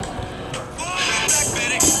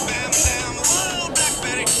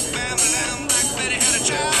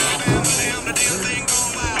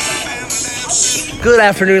Good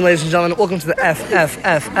afternoon, ladies and gentlemen. Welcome to the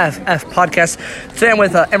FFFFF podcast. Today I'm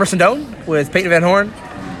with Emerson Doan, with Peyton Van Horn,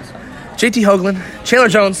 JT Hoagland, Chandler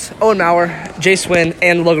Jones, Owen Maurer, Jay Swin,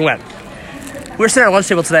 and Logan Webb. We're sitting at our lunch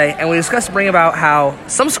table today, and we discussed to bring about how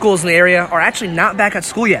some schools in the area are actually not back at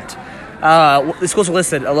school yet. The schools are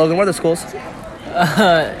listed. Logan, what are the schools?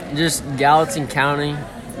 Just Gallatin County,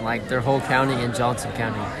 like their whole county, and Johnson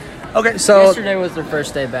County. Okay, so Yesterday was their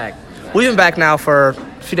first day back. we've been back now for a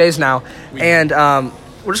few days now, and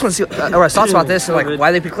we're just going to see our thoughts about this and like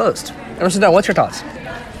why they'd be closed. Emerson Doan, what's your thoughts?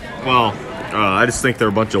 Well, I just think they're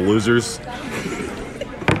a bunch of losers.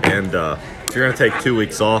 And if you're going to take 2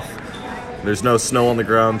 weeks off, there's no snow on the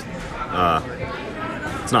ground,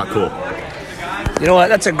 it's not cool. You know what?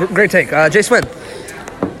 That's a great take. Jay Swin.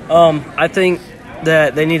 I think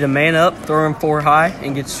that they need to man up, throw them 4 high,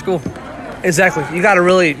 and get to school. Exactly. You got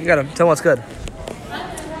to tell what's good.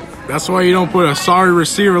 That's why you don't put a sorry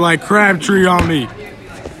receiver like Crabtree on me.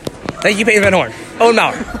 Thank you, Peyton Van Horn. Owen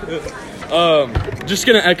Maurer. Just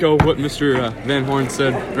gonna echo what Mr. Van Horn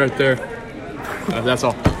said right there. That's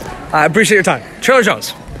all. I appreciate your time. Chandler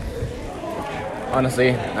Jones.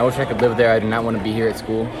 Honestly, I wish I could live there. I do not want to be here at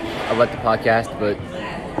school. I like the podcast, but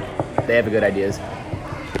they have good ideas.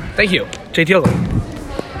 Thank you. JT Hoagland.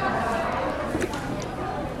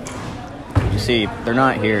 You see, they're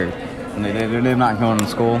not here. They're not going to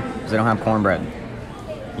school because they don't have cornbread.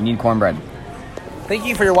 You need cornbread. Thank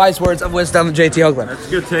you for your wise words of wisdom, JT Hoagland. That's a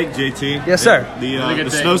good take, JT. Yes, sir. The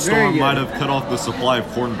snowstorm might have cut off the supply of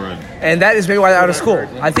cornbread. And that is maybe why they're out of school.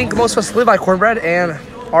 I think most of us live by cornbread, and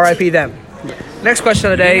RIP them. Next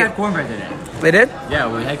question of the We day. had cornbread today. They did?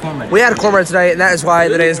 Yeah, we had cornbread. We had cornbread today, and that is why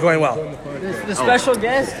the day is going well. The special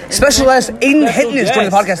guest. Special guest Aiden Hinton is joining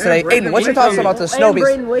the podcast today. Aiden, what's your thoughts about the snow beast?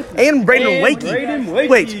 And Braden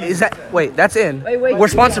Wakey. Wait, that's in. We're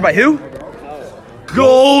sponsored by who?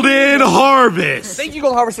 Golden Harvest! Thank you,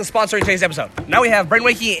 Golden Harvest, for sponsoring today's episode. Now we have Braden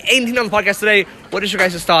Wakey and Aiden Hinton on the podcast today. What is your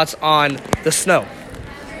guys' thoughts on the snow?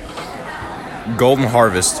 Golden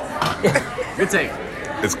Harvest. Good take.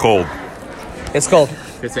 It's cold. It's cold.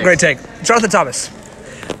 Good take. Great take. Jonathan Thomas.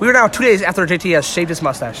 We are now 2 days after JT has shaved his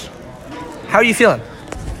mustache. How are you feeling?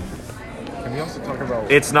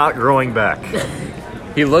 It's not growing back.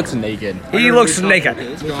 He looks naked. He looks naked.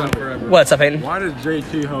 What's up, Aiden? Why does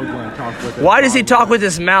JT Hoagland talk with it? Why does he talk with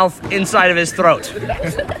his mouth inside of his throat?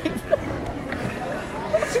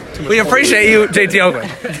 We appreciate you, JT Hoagland.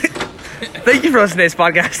 Thank you for listening to today's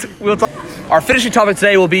podcast. We'll talk. Our finishing topic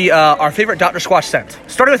today will be our favorite Dr. Squatch scent.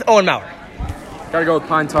 Starting with Owen Maurer. Gotta go with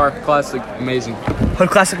Pine Tar, classic, amazing. Hood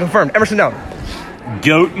Classic confirmed. Emerson Doan.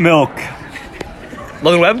 Goat milk.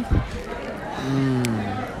 Logan Webb.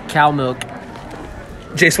 Cow milk.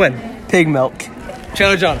 Jay Swin. Pig milk.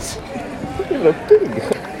 Chandler Jones.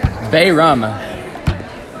 Bay rum.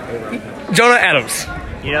 Jonah Adams.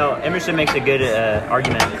 You know, Emerson makes a good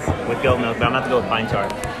argument with goat milk, but I'm going to have to go with pine tar.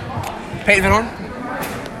 Peyton Van Horn.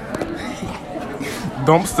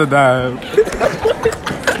 Dumpster dive.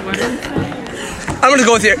 I'm going to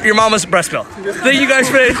go with your mama's breast milk. Thank you guys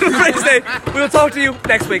for today's day. We will talk to you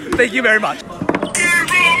next week. Thank you very much.